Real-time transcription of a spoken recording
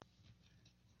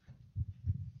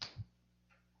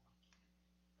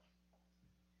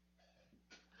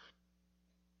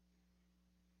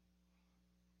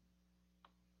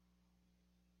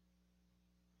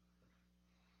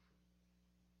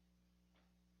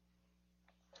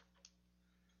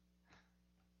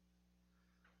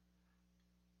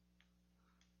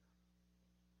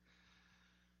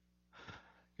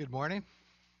Good morning.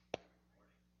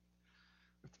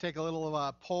 Let's take a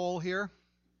little poll here.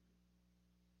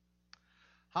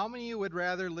 How many of you would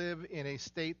rather live in a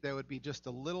state that would be just a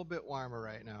little bit warmer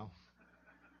right now?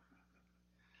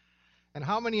 And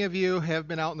how many of you have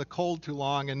been out in the cold too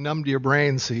long and numbed your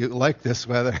brain so you like this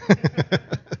weather?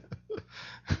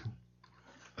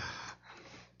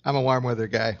 I'm a warm weather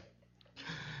guy.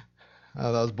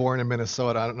 I was born in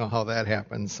Minnesota. I don't know how that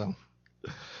happened. So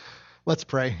let's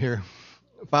pray here.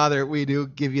 Father, we do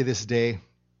give you this day.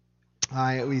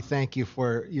 We thank you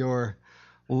for your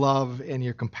love and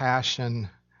your compassion.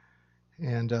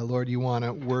 And Lord, you want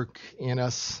to work in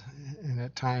us. And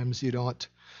at times you don't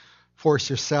force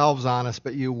yourselves on us,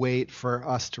 but you wait for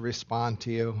us to respond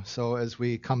to you. So as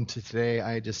we come to today,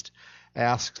 I just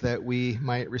ask that we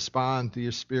might respond, that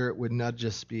your Spirit would not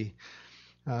just be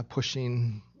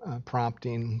pushing,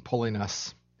 prompting, pulling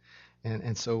us.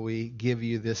 And so we give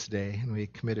you this day, and we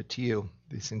commit it to you.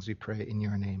 These things we pray in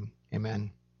your name.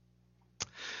 Amen.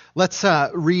 Let's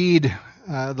read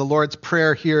the Lord's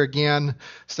Prayer here again,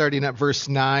 starting at verse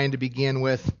 9 to begin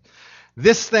with.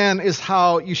 This then is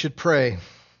how you should pray.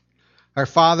 Our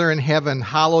Father in heaven,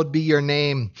 hallowed be your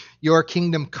name. Your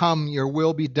kingdom come, your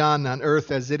will be done on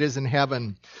earth as it is in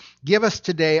heaven. Give us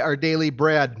today our daily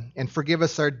bread, and forgive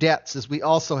us our debts as we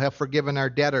also have forgiven our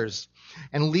debtors.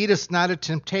 And lead us not into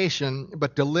temptation,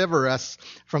 but deliver us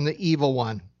from the evil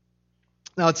one.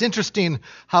 Now, it's interesting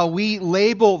how we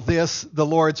label this the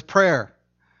Lord's Prayer.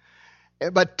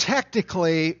 But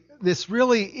technically, this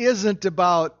really isn't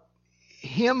about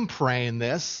him praying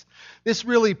this. This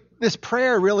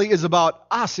prayer really is about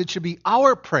us. It should be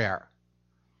our prayer.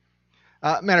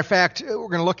 Matter of fact, we're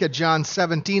going to look at John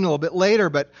 17 a little bit later,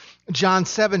 but John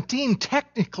 17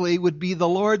 technically would be the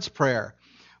Lord's Prayer.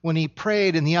 When he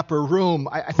prayed in the upper room,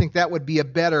 I think that would be a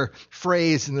better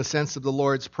phrase in the sense of the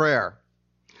Lord's Prayer.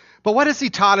 But what has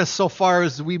he taught us so far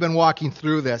as we've been walking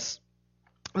through this?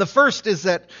 The first is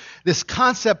that this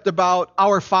concept about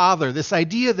our Father, this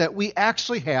idea that we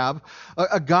actually have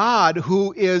a God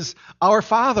who is our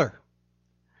Father.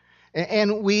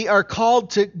 And we are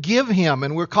called to give him,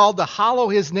 and we're called to hallow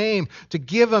his name, to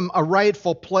give him a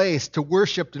rightful place, to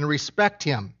worship and respect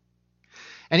him.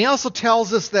 And he also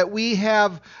tells us that we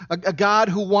have a God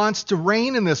who wants to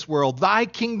reign in this world. Thy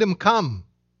kingdom come.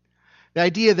 The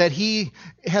idea that he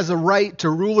has a right to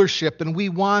rulership, and we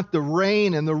want the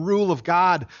reign and the rule of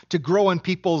God to grow in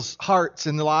people's hearts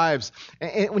and lives.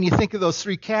 And when you think of those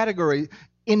three categories,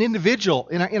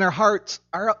 in our hearts,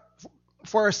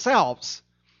 for ourselves.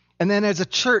 And then as a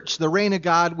church, the reign of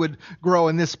God would grow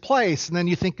in this place. And then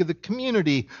you think of the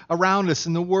community around us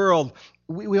in the world.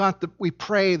 We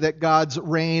pray that God's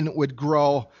reign would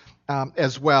grow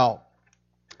as well.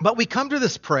 But we come to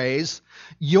this praise,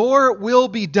 your will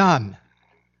be done.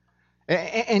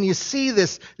 And you see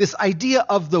this idea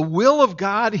of the will of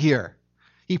God here.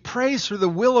 He prays for the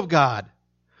will of God.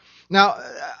 Now,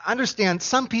 understand,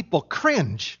 some people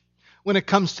cringe when it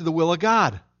comes to the will of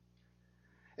God.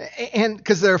 And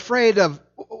because they're afraid of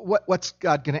what's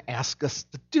God going to ask us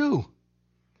to do?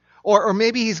 Or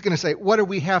maybe he's going to say, what do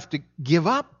we have to give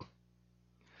up?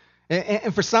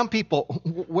 And for some people,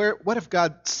 what if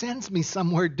God sends me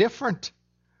somewhere different?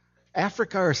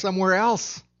 Africa or somewhere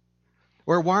else?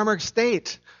 Or a warmer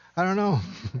state? I don't know.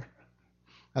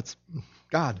 That's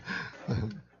God.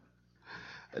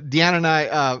 Deanna and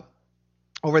I,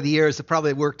 over the years, have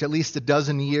probably worked at least a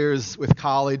dozen years with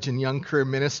college and young career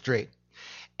ministry.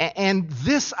 And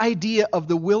this idea of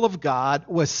the will of God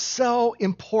was so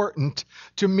important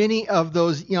to many of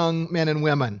those young men and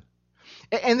women.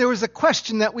 And there was a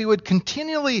question that we would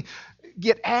continually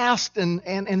get asked and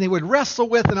they would wrestle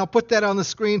with, and I'll put that on the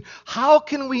screen. How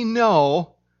can we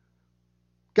know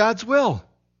God's will?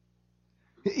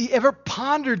 You ever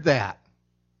pondered that?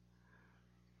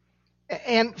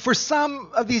 And for some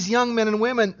of these young men and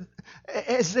women,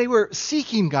 as they were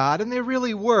seeking God, and they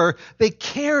really were, they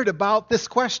cared about this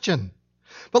question.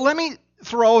 But let me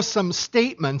throw some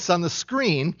statements on the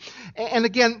screen. And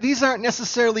again, these aren't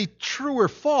necessarily true or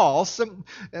false.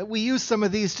 We use some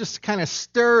of these just to kind of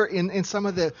stir in some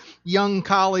of the young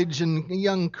college and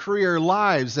young career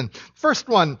lives. And first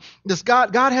one,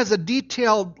 God has a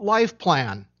detailed life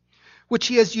plan, which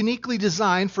he has uniquely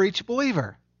designed for each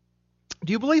believer.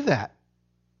 Do you believe that?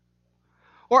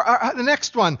 Or the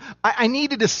next one, I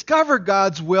need to discover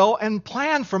God's will and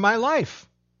plan for my life.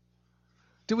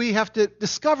 Do we have to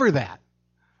discover that?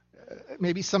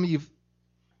 Maybe some of you have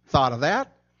thought of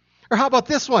that. Or how about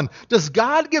this one? Does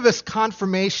God give us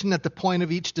confirmation at the point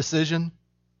of each decision?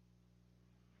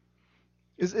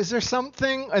 Is there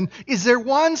something, and is there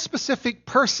one specific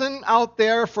person out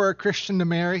there for a Christian to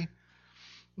marry?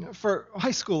 For high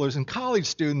schoolers and college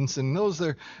students and those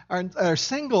that are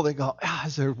single, they go,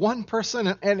 is there one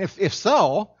person? And if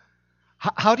so,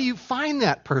 how do you find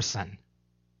that person?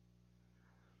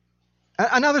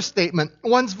 Another statement,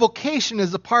 one's vocation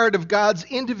is a part of God's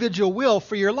individual will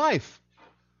for your life.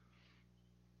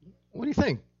 What do you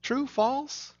think? True,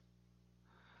 false?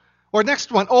 Or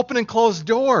next one, open and closed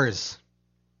doors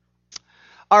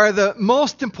are the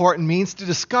most important means to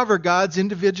discover God's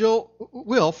individual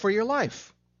will for your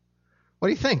life. What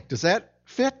do you think? Does that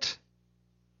fit?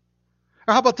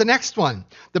 Or how about the next one?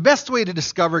 The best way to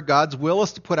discover God's will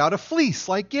is to put out a fleece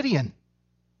like Gideon.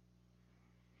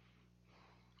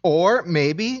 Or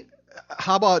maybe,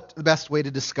 how about the best way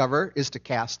to discover is to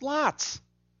cast lots?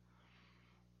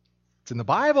 It's in the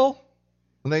Bible.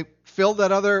 When they filled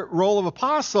that other role of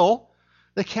apostle,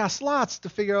 they cast lots to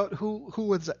figure out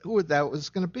who that was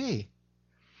going to be.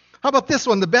 How about this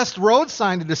one? The best road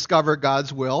sign to discover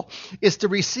God's will is to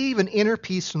receive an inner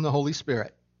peace from the Holy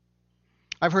Spirit.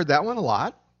 I've heard that one a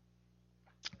lot.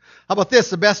 How about this?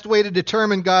 The best way to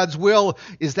determine God's will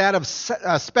is that of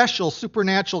special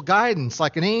supernatural guidance,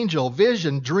 like an angel,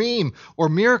 vision, dream, or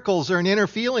miracles, or an inner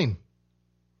feeling.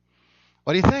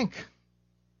 What do you think?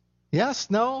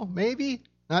 Yes? No? Maybe?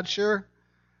 Not sure?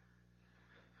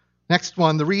 Next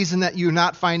one, the reason that you're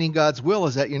not finding God's will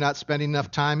is that you're not spending enough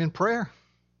time in prayer.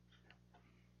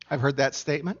 I've heard that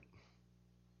statement.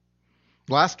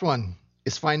 Last one,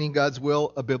 is finding God's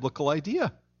will a biblical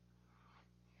idea?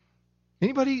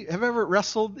 Anybody have ever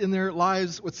wrestled in their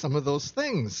lives with some of those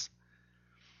things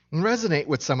and resonate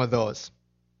with some of those?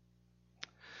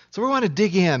 So we want to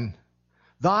dig in.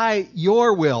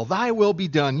 Your will be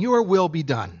done, your will be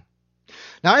done.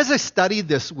 Now, as I studied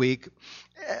this week,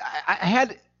 I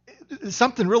had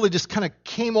something really just kind of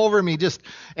came over me,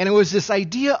 and it was this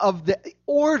idea of the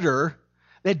order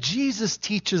that Jesus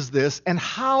teaches this and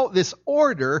how this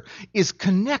order is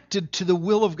connected to the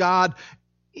will of God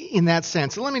in that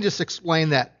sense. And let me just explain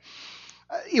that.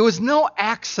 It was no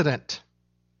accident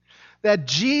that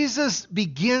Jesus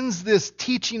begins this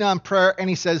teaching on prayer and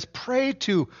he says, pray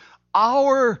to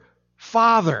our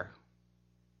Father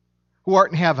who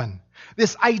art in heaven.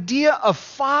 This idea of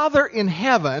Father in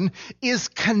heaven is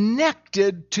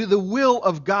connected to the will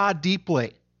of God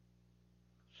deeply.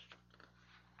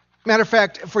 Matter of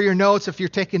fact, for your notes, if you're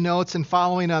taking notes and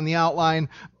following on the outline,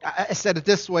 I said it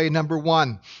this way, number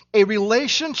one. A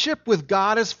relationship with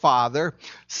God as Father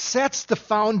sets the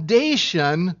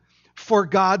foundation for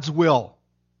God's will.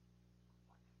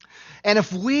 And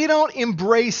if we don't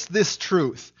embrace this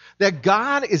truth, that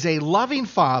God is a loving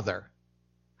Father,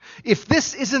 if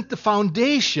this isn't the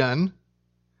foundation,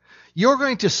 you're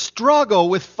going to struggle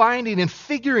with finding and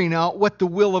figuring out what the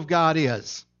will of God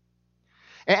is.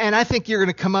 And I think you're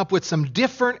going to come up with some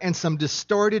different and some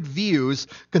distorted views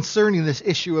concerning this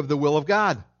issue of the will of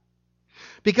God.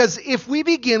 Because if we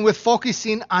begin with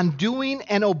focusing on doing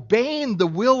and obeying the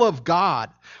will of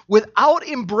God without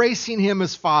embracing Him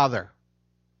as Father,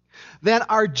 then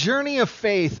our journey of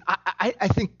faith, I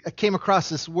think I came across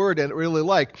this word and I really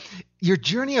like, your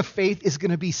journey of faith is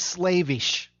going to be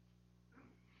slavish.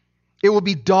 It will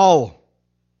be dull.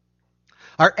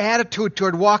 Our attitude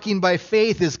toward walking by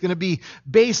faith is going to be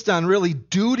based on really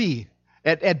duty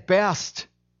at best.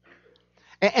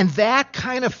 And that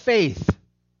kind of faith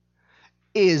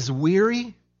is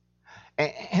weary.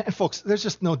 And folks, there's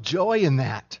just no joy in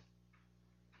that.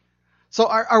 So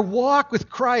our walk with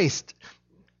Christ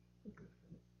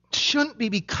shouldn't be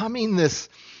becoming this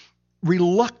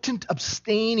reluctant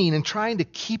abstaining and trying to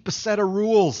keep a set of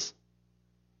rules.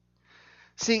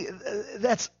 See,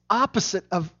 that's opposite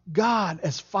of God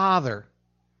as Father.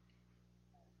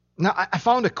 Now, I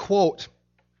found a quote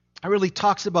that really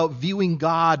talks about viewing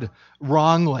God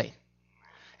wrongly.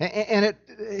 And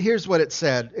here's what it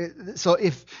said. So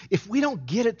if we don't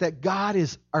get it that God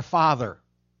is our Father,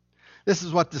 this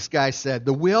is what this guy said.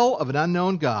 The will of an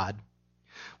unknown God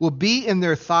will be in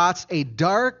their thoughts a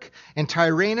dark and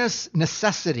tyrannous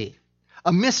necessity,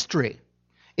 a mystery,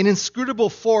 an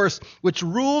inscrutable force which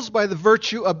rules by the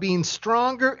virtue of being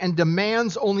stronger and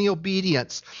demands only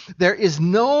obedience. There is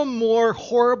no more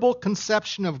horrible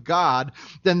conception of God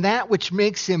than that which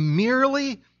makes him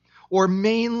merely or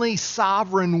mainly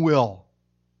sovereign will.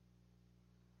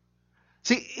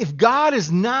 See, if God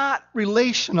is not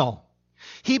relational,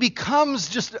 he becomes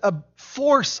just a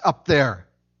force up there,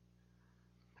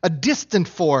 a distant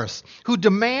force who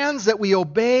demands that we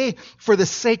obey for the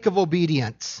sake of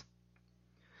obedience.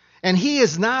 And he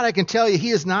is not, I can tell you,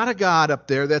 he is not a God up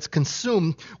there that's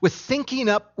consumed with thinking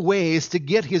up ways to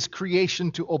get his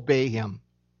creation to obey him.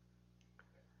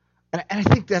 And I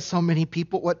think that's so many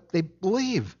people, what they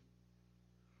believe.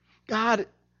 God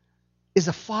is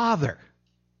a father.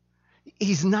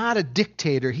 He's not a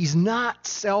dictator. He's not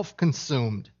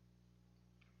self-consumed.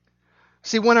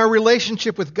 See, when our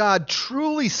relationship with God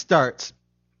truly starts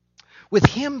with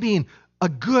him being a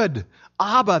good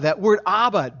Abba, that word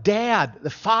Abba, Dad, the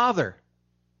Father,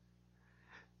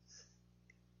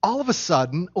 all of a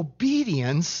sudden,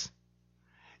 obedience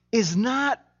is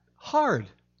not hard.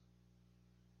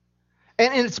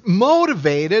 And it's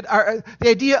motivated, the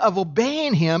idea of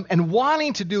obeying him and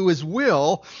wanting to do his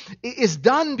will is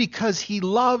done because he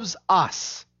loves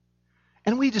us.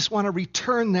 And we just want to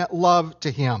return that love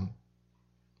to him.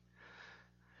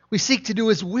 We seek to do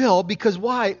his will because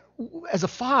why? As a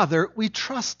father, we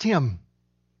trust him.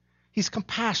 He's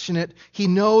compassionate. He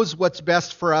knows what's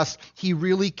best for us. He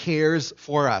really cares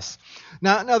for us.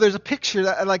 Now there's a picture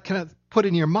that I'd like to kind of put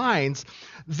in your minds.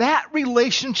 That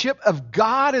relationship of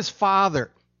God as Father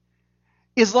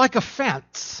is like a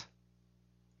fence.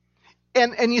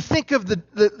 And you think of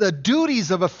the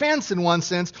duties of a fence in one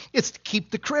sense, it's to keep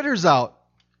the critters out,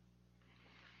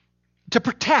 to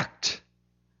protect,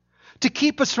 to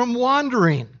keep us from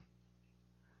wandering.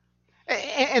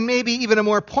 And maybe even a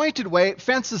more pointed way,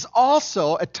 fences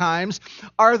also at times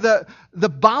are the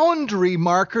boundary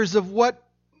markers of what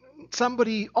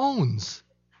somebody owns.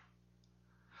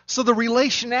 So the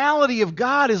relationality of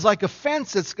God is like a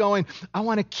fence that's going, I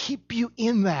want to keep you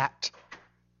in that.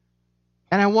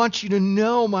 And I want you to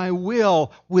know my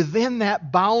will within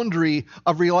that boundary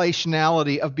of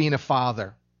relationality of being a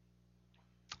father.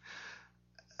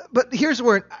 But here's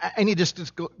where I need just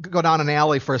to go down an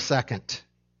alley for a second.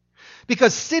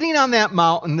 Because sitting on that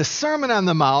mountain, the Sermon on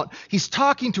the Mount, he's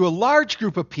talking to a large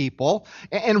group of people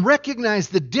and recognize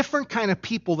the different kind of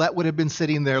people that would have been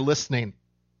sitting there listening.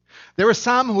 There were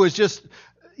some who was just,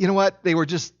 you know what, they were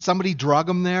just, somebody drug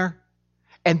them there,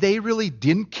 and they really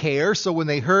didn't care. So when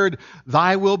they heard,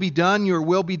 thy will be done, your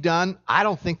will be done, I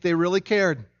don't think they really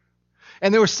cared.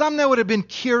 And there were some that would have been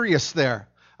curious there,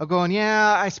 of going,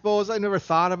 yeah, I suppose I never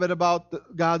thought of it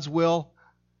about God's will.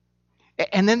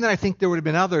 And then I think there would have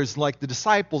been others, like the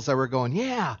disciples, that were going,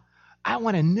 yeah, I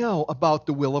want to know about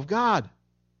the will of God.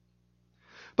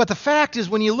 But the fact is,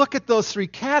 when you look at those three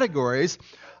categories,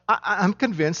 I'm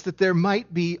convinced that there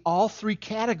might be all three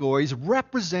categories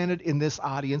represented in this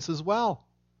audience as well.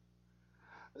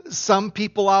 Some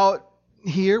people out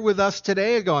here with us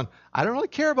today are going, I don't really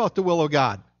care about the will of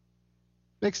God.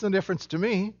 Makes no difference to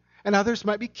me. And others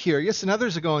might be curious, and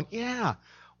others are going, yeah,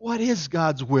 what is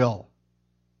God's will?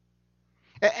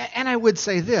 And I would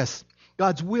say this,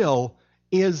 God's will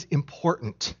is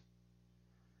important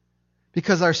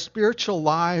because our spiritual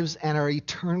lives and our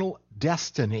eternal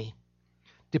destiny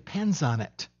depends on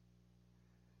it.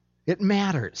 It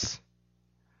matters.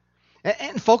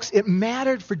 And folks, it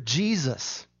mattered for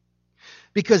Jesus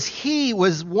because he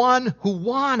was one who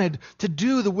wanted to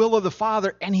do the will of the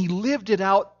Father, and he lived it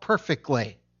out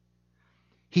perfectly.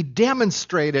 He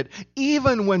demonstrated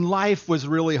even when life was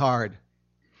really hard.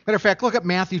 Matter of fact, look at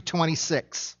Matthew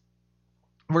 26,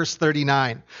 verse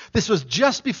 39. This was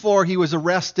just before he was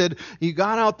arrested. He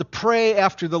got out to pray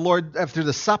after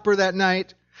the supper that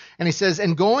night. And he says,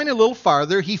 and going a little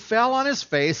farther, he fell on his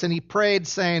face and he prayed,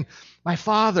 saying, my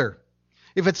Father,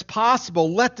 if it's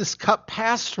possible, let this cup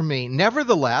pass from me.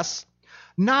 Nevertheless,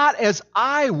 not as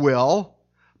I will,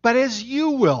 but as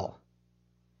you will.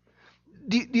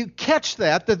 Do you catch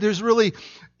that? That there's really,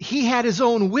 he had his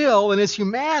own will in his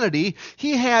humanity.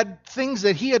 He had things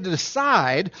that he had to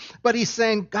decide, but he's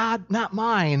saying, God, not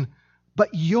mine, but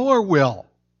your will.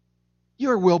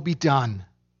 Your will be done.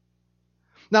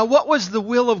 Now, what was the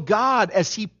will of God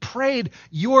as he prayed,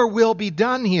 your will be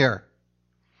done here?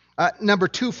 Number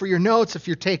 2 for your notes, if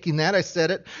you're taking that, I said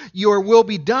it. Your will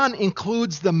be done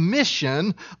includes the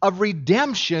mission of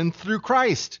redemption through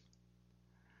Christ.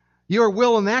 Your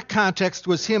will in that context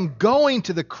was him going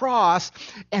to the cross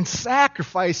and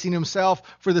sacrificing himself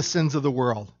for the sins of the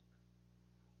world.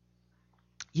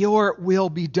 Your will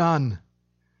be done.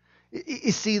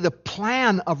 You see, the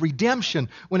plan of redemption,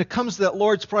 when it comes to that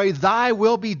Lord's Prayer, thy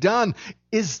will be done,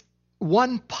 is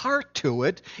one part to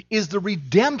it, is the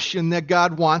redemption that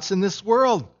God wants in this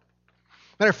world.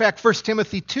 Matter of fact, 1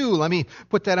 Timothy 2, let me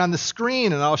put that on the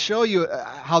screen and I'll show you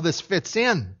how this fits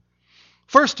in.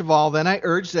 First of all, then, I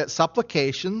urge that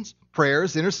supplications,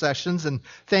 prayers, intercessions, and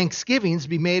thanksgivings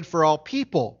be made for all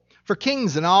people, for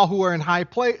kings and all who are in high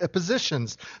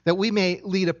positions, that we may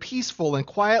lead a peaceful and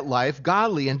quiet life,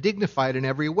 godly and dignified in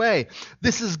every way.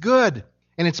 This is good,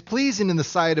 and it's pleasing in the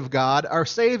sight of God, our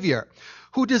Savior,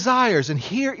 who desires, and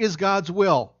here is God's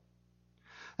will,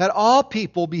 that all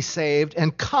people be saved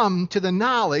and come to the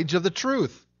knowledge of the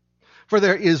truth. For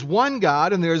there is one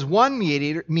God, and there is one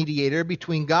mediator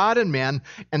between God and men,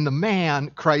 and the man,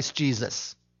 Christ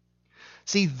Jesus.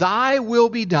 See, thy will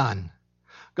be done.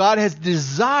 God has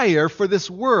desire for this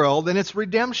world and its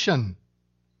redemption.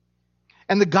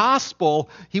 And the gospel,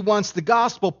 he wants the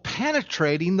gospel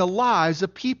penetrating the lives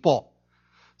of people.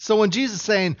 So when Jesus is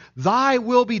saying, thy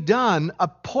will be done, a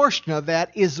portion of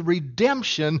that is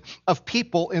redemption of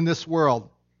people in this world.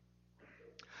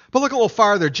 But look a little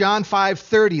farther, John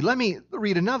 5:30. Let me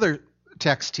read another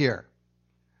text here.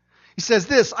 He says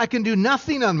this, I can do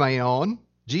nothing on my own.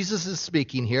 Jesus is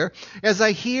speaking here. As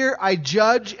I hear, I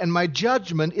judge, and my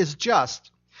judgment is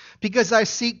just, because I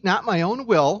seek not my own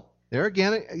will. There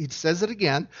again, he says it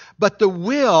again, but the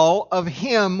will of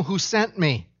him who sent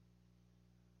me.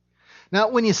 Now,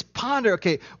 when you ponder,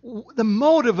 the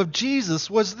motive of Jesus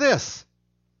was this.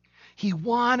 He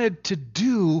wanted to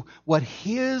do what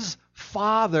his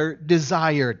Father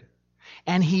desired.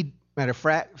 And matter of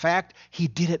fact, he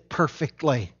did it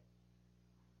perfectly.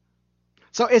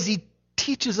 So as he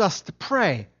teaches us to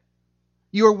pray,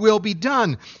 your will be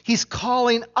done, he's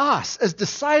calling us as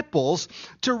disciples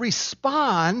to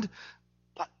respond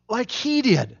like he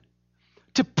did,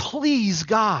 to please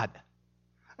God.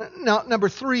 Now, number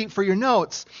 3 for your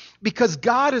notes, because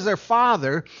God is our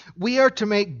Father, we are to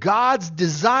make God's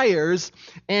desires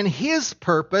and his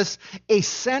purpose a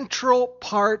central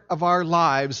part of our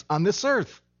lives on this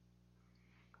earth.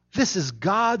 This is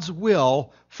God's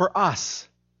will for us.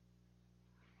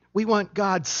 We want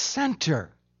God's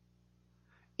center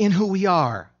in who we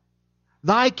are.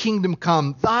 Thy kingdom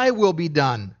come, thy will be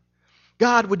done.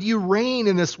 God, would you reign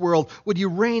in this world? Would you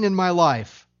reign in my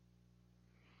life?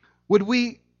 Would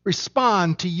we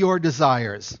respond to your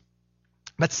desires?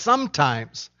 But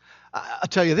sometimes, I'll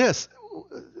tell you this,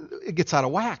 it gets out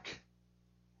of whack.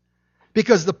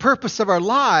 Because the purpose of our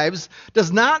lives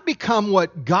does not become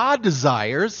what God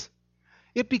desires,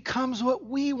 it becomes what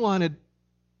we wanted,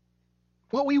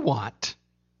 what we want.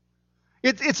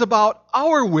 It's about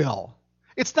our will.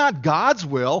 It's not God's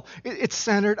will. It's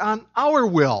centered on our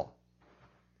will.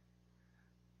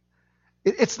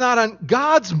 It's not on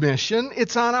God's mission.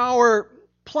 It's on our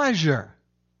pleasure,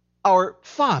 our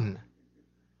fun.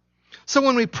 So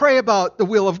when we pray about the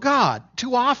will of God,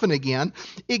 too often again,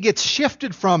 it gets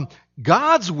shifted from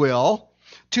God's will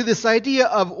to this idea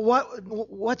of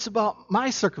what's about my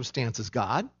circumstances,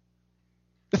 God,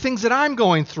 the things that I'm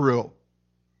going through.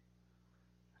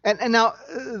 And now,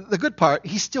 the good part,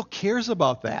 he still cares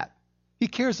about that. He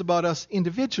cares about us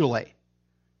individually.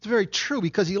 It's very true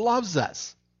because he loves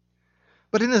us.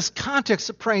 But in this context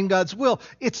of praying God's will,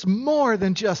 it's more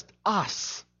than just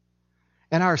us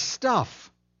and our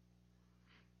stuff.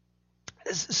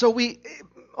 So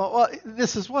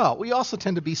this as well, we also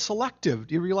tend to be selective.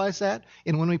 Do you realize that?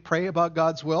 And when we pray about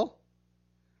God's will?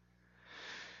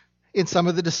 In some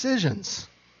of the decisions.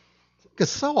 Because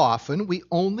so often we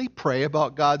only pray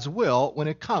about God's will when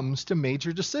it comes to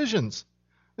major decisions.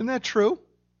 Isn't that true?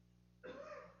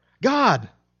 God,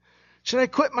 should I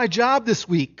quit my job this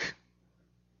week?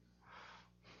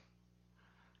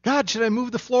 God, should I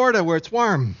move to Florida where it's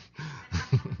warm?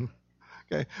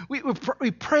 Okay,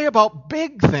 we pray about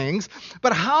big things,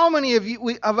 but how many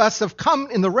of us have come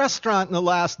in the restaurant in the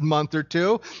last month or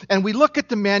two, and we look at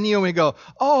the menu and we go,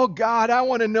 oh God, I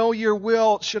want to know your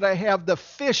will. Should I have the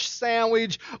fish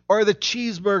sandwich or the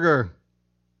cheeseburger?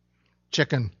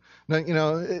 Chicken.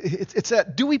 It's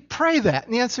that. Do we pray that?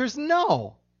 And the answer is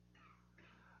no.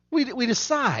 We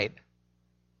decide.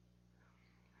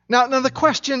 Now the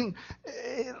question,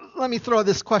 let me throw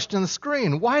this question on the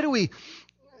screen. Why do we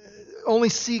only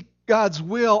seek God's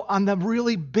will on the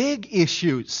really big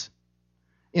issues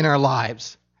in our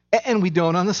lives, and we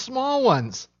don't on the small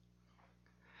ones?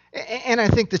 And I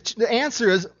think the answer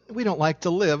is we don't like to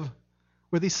live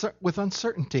with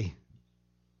uncertainty.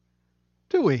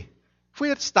 Do we? If we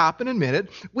had to stop and admit it,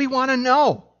 we want to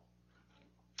know.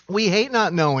 We hate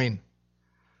not knowing.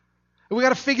 We got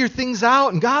to figure things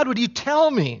out. And God, would you tell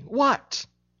me what?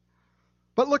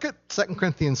 But look at 2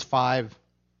 Corinthians 5.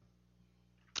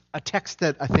 A text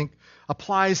that I think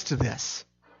applies to this.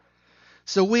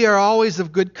 So we are always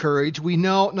of good courage. We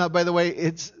know, now by the way,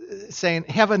 it's saying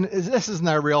heaven, this isn't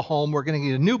our real home. We're going to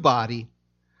get a new body.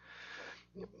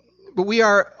 But we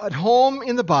are at home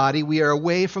in the body. We are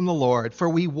away from the Lord. For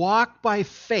we walk by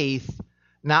faith,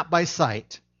 not by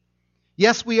sight.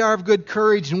 Yes, we are of good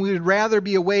courage, and we would rather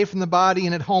be away from the body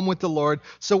and at home with the Lord.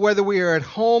 So whether we are at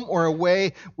home or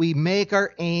away, we make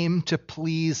our aim to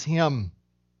please him.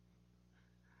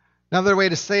 Another way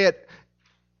to say it,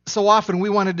 so often we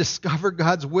want to discover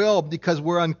God's will because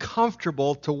we're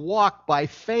uncomfortable to walk by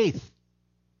faith.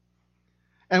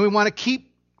 And we want to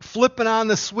keep flipping on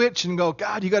the switch and go,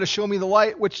 God, you got to show me the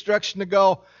light, which direction to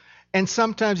go. And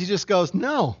sometimes he just goes,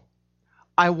 no,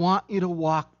 I want you to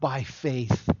walk by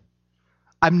faith.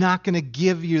 I'm not going to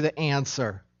give you the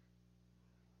answer.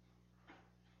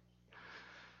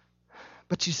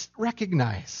 But you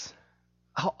recognize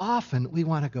how often we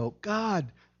want to go,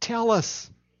 God, tell us.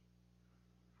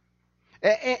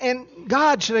 And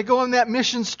God, should I go on that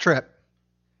missions trip?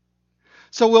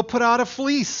 So we'll put out a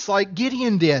fleece like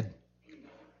Gideon did.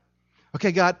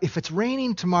 Okay, God, if it's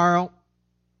raining tomorrow,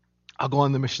 I'll go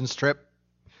on the missions trip.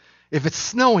 If it's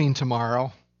snowing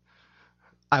tomorrow,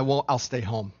 I'll stay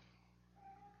home.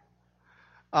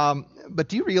 But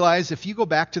do you realize if you go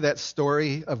back to that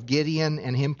story of Gideon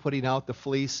and him putting out the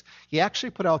fleece, he actually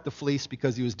put out the fleece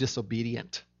because he was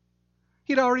disobedient.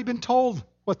 He'd already been told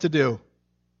what to do.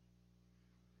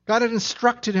 God had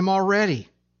instructed him already.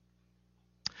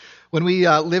 When we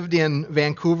lived in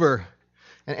Vancouver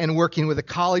and working with a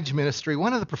college ministry,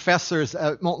 one of the professors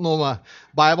at Multnomah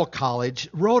Bible College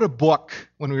wrote a book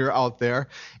when we were out there.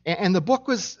 And the book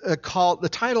was the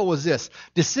title was this,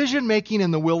 Decision Making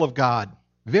in the Will of God.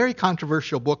 Very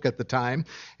controversial book at the time.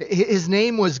 His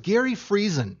name was Gary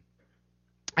Friesen.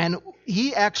 And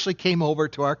he actually came over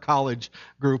to our college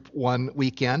group one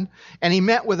weekend, and he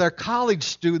met with our college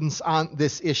students on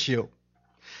this issue.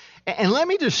 And let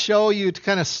me just show you, to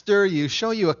kind of stir you,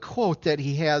 show you a quote that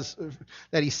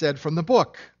he said from the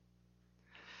book.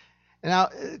 Now,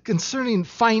 concerning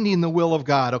finding the will of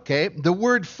God, okay? The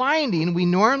word finding we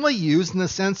normally use in the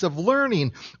sense of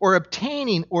learning or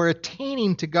obtaining or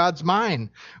attaining to God's mind.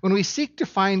 When we seek to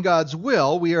find God's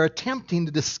will, we are attempting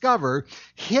to discover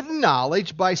hidden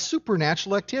knowledge by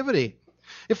supernatural activity.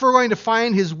 If we're going to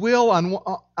find his will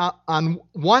on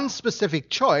one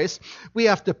specific choice, we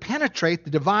have to penetrate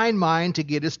the divine mind to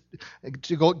get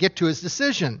to his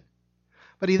decision.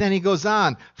 But then he goes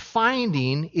on,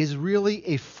 finding is really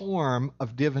a form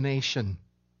of divination.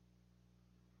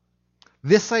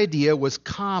 This idea was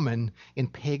common in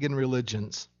pagan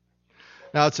religions.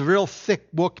 Now, it's a real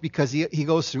thick book because he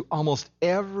goes through almost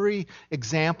every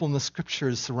example in the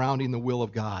scriptures surrounding the will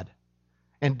of God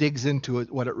and digs into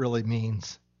it, what it really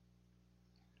means.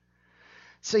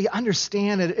 So you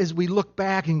understand it as we look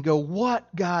back and go,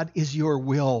 what, God, is your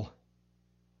will?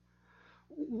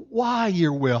 Why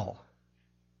your will?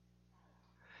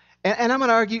 And I'm going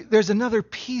to argue there's another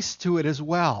piece to it as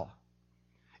well.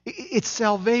 It's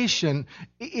salvation.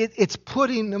 It's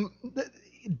putting them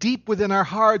deep within our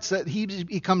hearts that he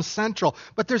becomes central.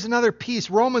 But there's another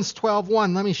piece. Romans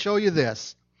 12:1. Let me show you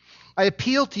this. I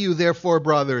appeal to you, therefore,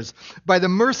 brothers, by the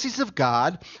mercies of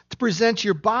God, to present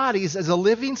your bodies as a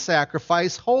living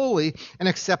sacrifice, holy and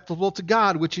acceptable to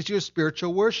God, which is your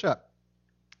spiritual worship.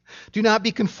 Do not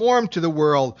be conformed to the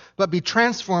world, but be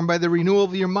transformed by the renewal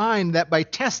of your mind, that by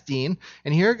testing,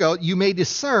 and here we go, you may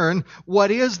discern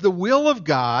what is the will of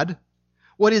God,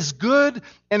 what is good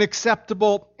and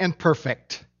acceptable and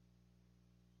perfect.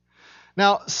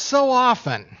 Now, so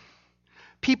often,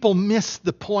 people miss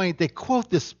the point. They quote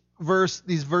these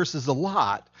verses a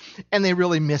lot, and they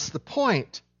really miss the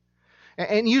point.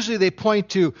 And usually they point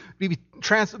to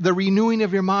the renewing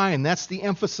of your mind. That's the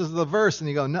emphasis of the verse. And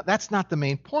you go, no, that's not the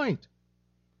main point.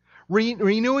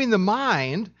 Renewing the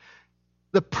mind,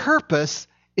 the purpose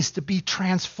is to be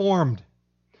transformed,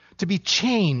 to be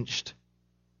changed.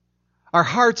 Our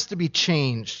hearts to be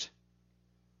changed.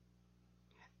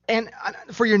 And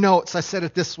for your notes, I said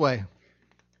it this way.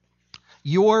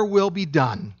 Your will be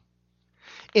done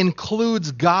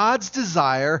includes God's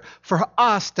desire for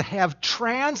us to have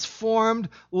transformed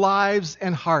lives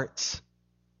and hearts.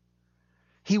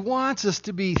 He wants us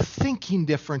to be thinking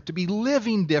different, to be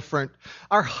living different.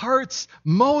 Our hearts'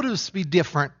 motives be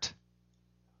different.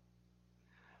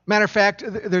 Matter of fact,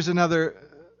 there's another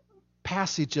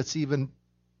passage that's even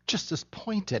just as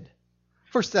pointed.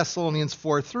 1 Thessalonians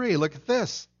 4:3. Look at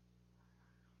this.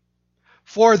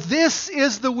 For this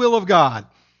is the will of God,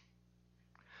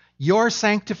 your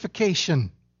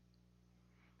sanctification.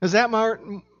 Is that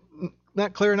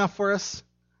not clear enough for us?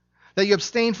 That you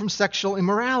abstain from sexual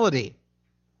immorality.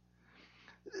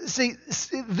 See,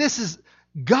 this is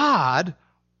God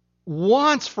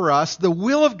wants for us the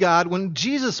will of God. When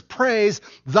Jesus prays,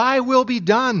 thy will be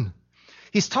done.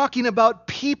 He's talking about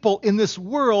people in this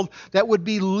world that would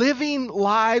be living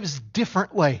lives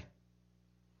differently.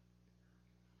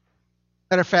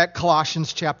 Matter of fact,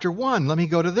 Colossians chapter 1. Let me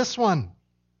go to this one.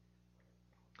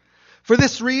 For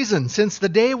this reason, since the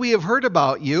day we have heard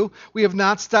about you, we have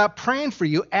not stopped praying for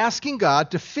you, asking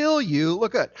God to fill you,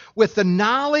 with the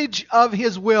knowledge of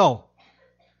his will.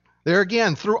 There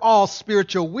again, through all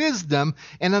spiritual wisdom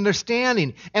and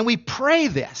understanding. And we pray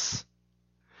this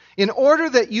in order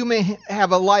that you may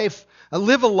have live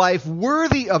a life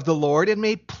worthy of the Lord and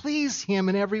may please him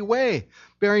in every way,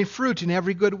 bearing fruit in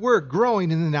every good work,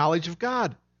 growing in the knowledge of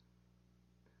God.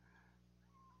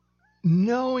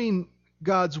 Knowing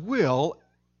God's will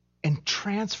and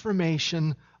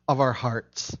transformation of our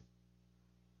hearts.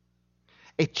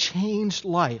 A changed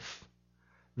life.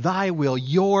 Thy will,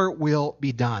 your will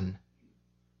be done.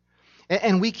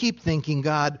 And we keep thinking,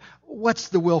 God, what's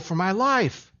the will for my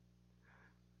life?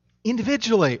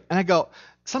 Individually. And I go,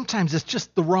 sometimes it's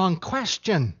just the wrong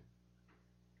question.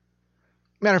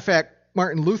 Matter of fact,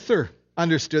 Martin Luther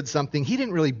understood something. He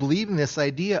didn't really believe in this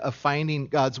idea of finding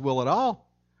God's will at all.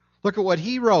 Look at what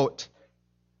he wrote.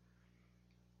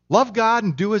 Love God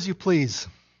and do as you please.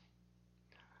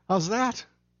 How's that?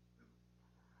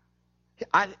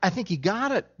 I think he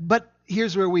got it. But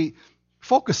here's where we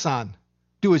focus on.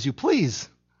 Do as you please.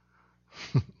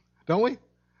 Don't we?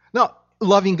 No,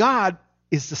 loving God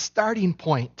is the starting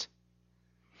point.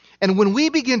 And when we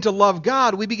begin to love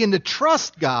God, we begin to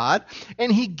trust God,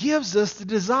 and he gives us the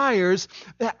desires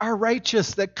that are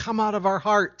righteous, that come out of our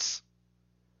hearts.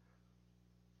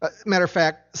 Matter of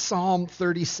fact, Psalm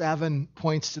 37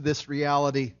 points to this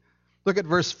reality. Look at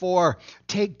verse 4.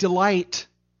 Take delight.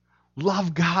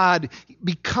 Love God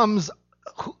becomes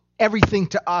everything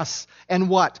to us. And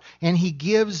what? And he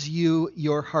gives you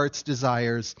your heart's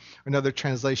desires. Another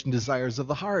translation, desires of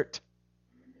the heart.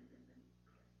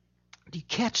 Do you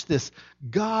catch this?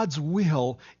 God's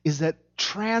will is that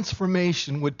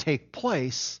transformation would take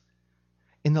place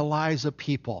in the lives of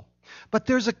people. But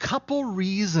there's a couple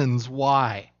reasons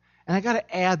why. And I got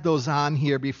to add those on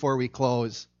here before we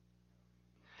close.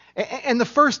 And the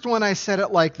first one, I said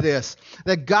it like this,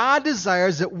 that God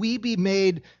desires that we be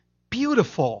made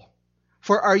beautiful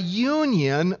for our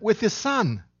union with his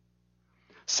Son.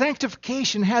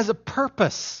 Sanctification has a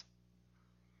purpose.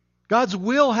 God's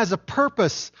will has a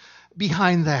purpose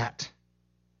behind that.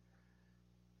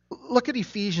 Look at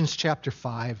Ephesians chapter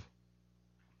 5.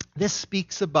 This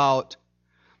speaks about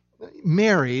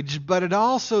marriage, but it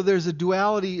also, there's a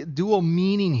dual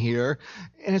meaning here,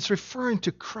 and it's referring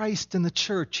to Christ and the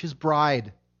church, his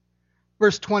bride.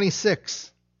 Verse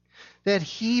 26,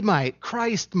 that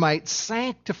Christ might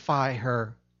sanctify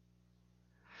her,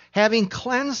 having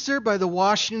cleansed her by the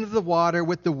washing of the water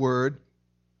with the word,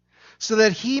 so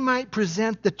that he might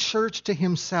present the church to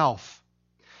himself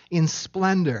in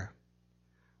splendor,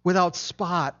 without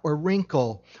spot or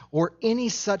wrinkle or any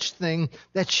such thing,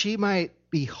 that she might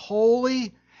be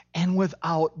holy and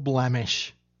without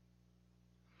blemish.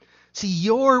 See,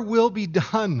 your will be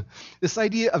done. This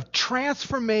idea of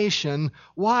transformation.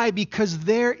 Why? Because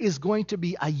there is going to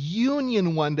be a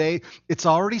union one day. It's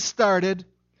already started,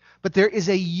 but there is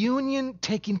a union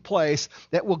taking place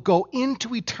that will go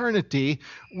into eternity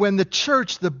when the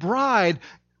church, the bride,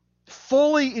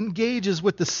 fully engages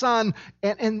with the Son,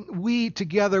 and we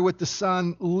together with the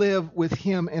Son live with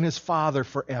him and his Father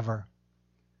forever.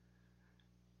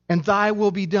 And thy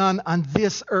will be done on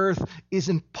this earth is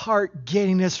in part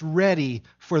getting us ready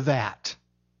for that.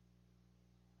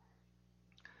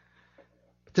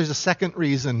 But there's a second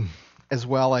reason as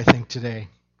well, I think, today.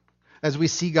 As we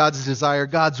see God's desire,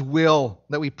 God's will,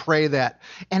 that we pray that.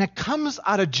 And it comes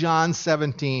out of John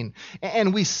 17.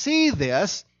 And we see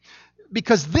this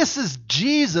because this is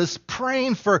Jesus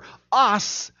praying for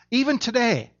us even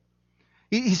today.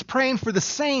 He's praying for the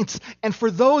saints and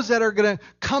for those that are going to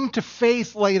come to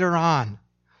faith later on.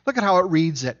 Look at how it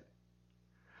reads it.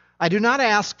 I do not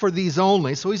ask for these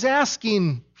only. So he's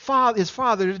asking his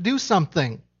Father to do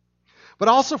something. But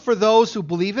also for those who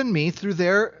believe in me through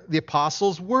the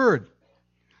apostles' word.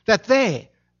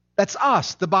 That's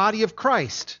us, the body of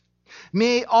Christ,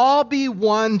 may all be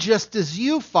one just as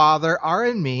you, Father, are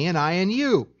in me and I in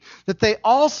you, that they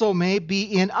also may be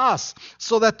in us,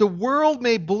 so that the world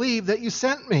may believe that you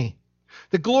sent me.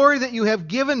 The glory that you have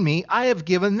given me, I have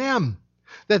given them,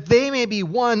 that they may be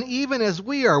one even as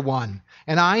we are one,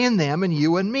 and I in them and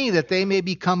you in me, that they may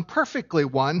become perfectly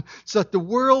one, so that the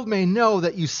world may know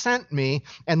that you sent me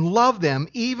and love them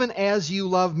even as you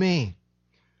love me.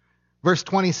 Verse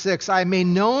 26, I made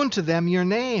known to them your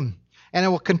name, and I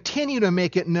will continue to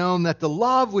make it known, that the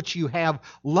love which you have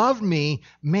loved me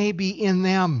may be in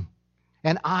them,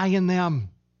 and I in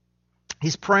them.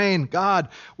 He's praying, God,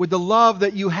 would the love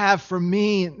that you have for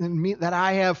me and me that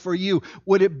I have for you,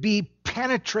 would it be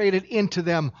penetrated into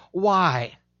them?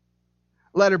 Why?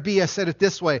 Letter B, I said it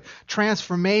this way.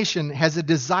 Transformation has a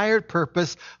desired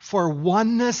purpose for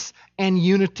oneness and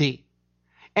unity.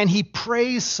 And he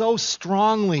prays so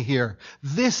strongly here.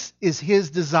 This is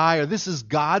his desire. This is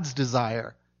God's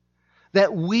desire.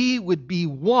 That we would be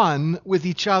one with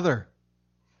each other.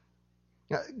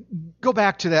 Go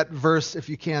back to that verse if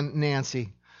you can,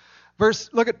 Nancy.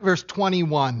 Look at verse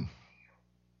 21.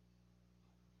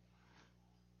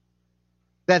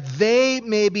 That they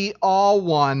may be all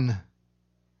one.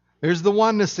 There's the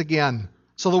oneness again.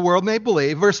 So the world may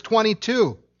believe. Verse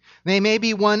 22. They may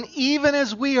be one even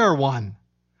as we are one.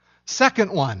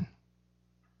 Second one.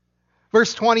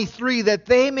 Verse 23. That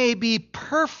they may be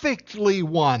perfectly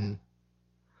one.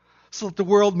 So that the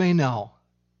world may know.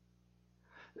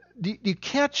 Do you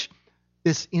catch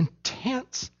this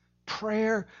intense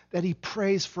prayer that he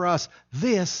prays for us?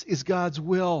 This is God's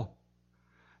will.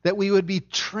 That we would be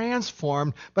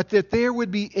transformed, but that there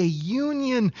would be a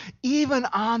union even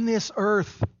on this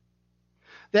earth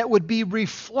that would be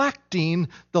reflecting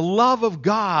the love of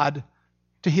God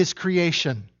to his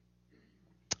creation.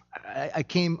 I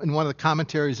came in one of the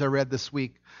commentaries I read this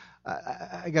week.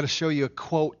 I got to show you a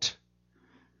quote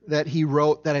that he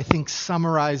wrote that I think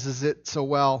summarizes it so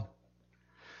well.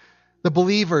 The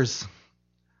believers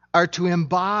are to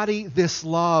embody this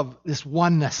love, this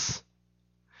oneness,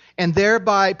 and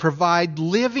thereby provide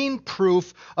living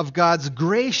proof of God's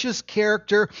gracious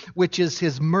character, which is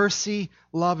his mercy,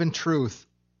 love, and truth.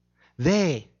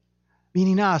 They,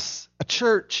 meaning us, a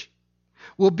church,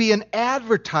 will be an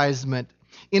advertisement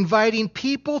inviting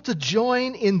people to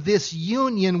join in this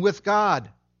union with God.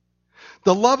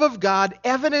 The love of God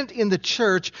evident in the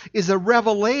church is a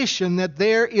revelation that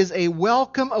there is a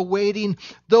welcome awaiting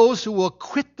those who will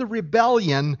quit the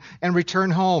rebellion and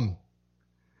return home.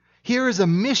 Here is a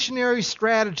missionary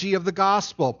strategy of the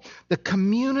gospel. The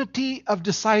community of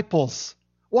disciples,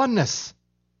 oneness,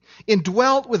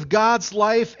 indwelt with God's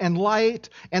life and light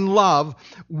and love,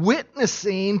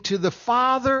 witnessing to the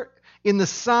Father in the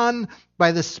Son,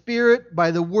 by the Spirit,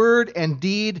 by the word and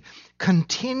deed,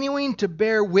 continuing to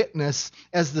bear witness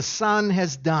as the Son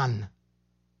has done.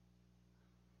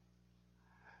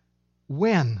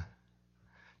 When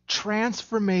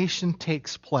transformation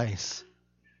takes place,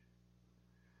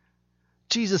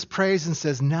 Jesus prays and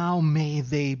says, now may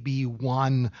they be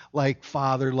one, like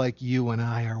Father, like you and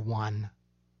I are one.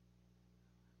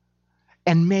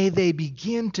 And may they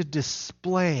begin to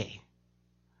display,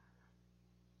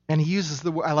 and he uses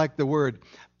I like the word,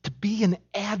 to be an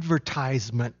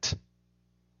advertisement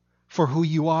for who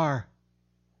you are.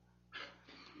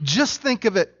 Just think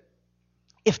of it,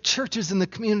 if churches in the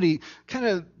community, kind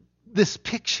of this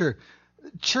picture,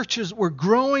 churches were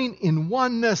growing in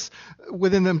oneness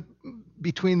within them,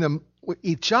 between them,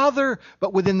 each other,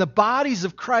 but within the bodies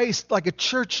of Christ, like a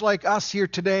church like us here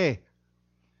today.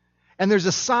 And there's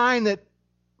a sign that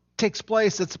takes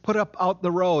place that's put up out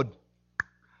the road.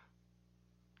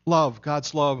 Love,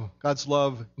 God's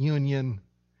love, union.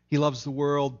 He loves the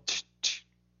world.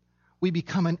 We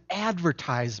become an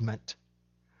advertisement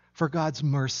for God's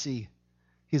mercy,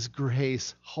 his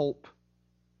grace, hope,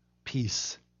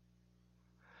 peace.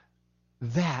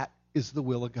 That is the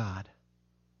will of God.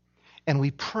 And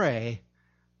we pray,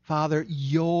 Father,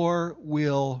 your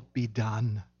will be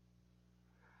done.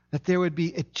 That there would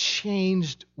be a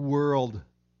changed world.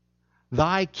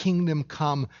 Thy kingdom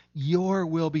come, your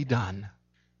will be done.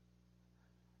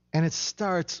 And it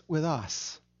starts with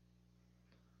us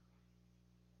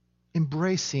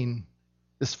embracing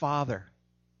this Father,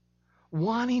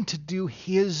 wanting to do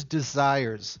his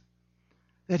desires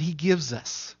that he gives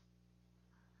us.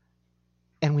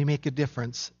 And we make a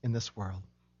difference in this world.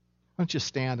 Why don't you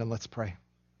stand and let's pray.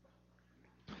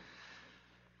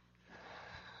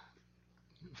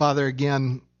 Father,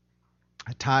 again,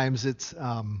 at times it's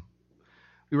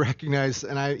we recognize,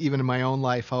 and even in my own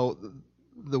life, how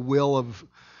the will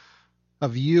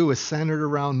of you is centered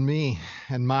around me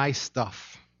and my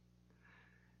stuff.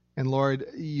 And Lord,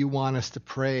 you want us to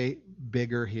pray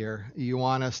bigger here. You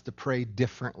want us to pray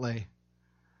differently.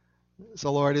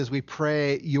 So Lord, as we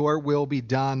pray, your will be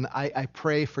done, I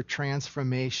pray for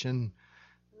transformation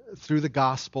through the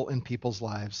gospel in people's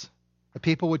lives. That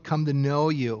people would come to know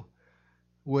you,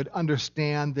 would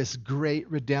understand this great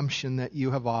redemption that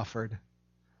you have offered.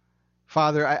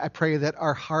 Father, I pray that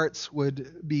our hearts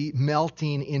would be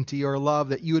melting into your love,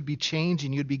 that you would be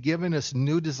changing, you'd be giving us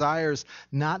new desires,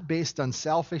 not based on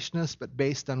selfishness, but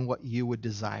based on what you would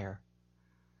desire.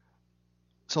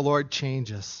 So Lord,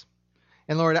 change us.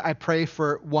 And Lord, I pray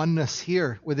for oneness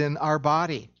here within our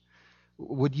body.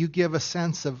 Would you give a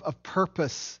sense of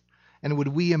purpose? And would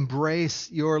we embrace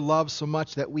your love so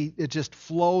much that it just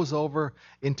flows over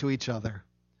into each other?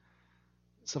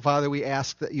 So, Father, we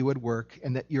ask that you would work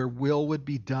and that your will would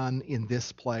be done in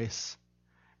this place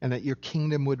and that your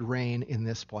kingdom would reign in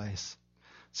this place.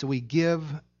 So we give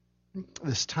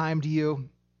this time to you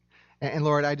And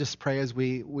Lord, I just pray as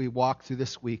we walk through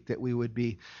this week that we would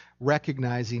be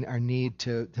recognizing our need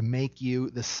to make you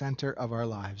the center of our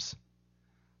lives.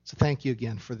 So thank you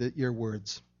again for your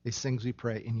words. These things we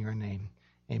pray in your name.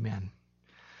 Amen.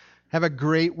 Have a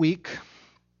great week.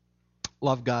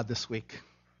 Love God this week.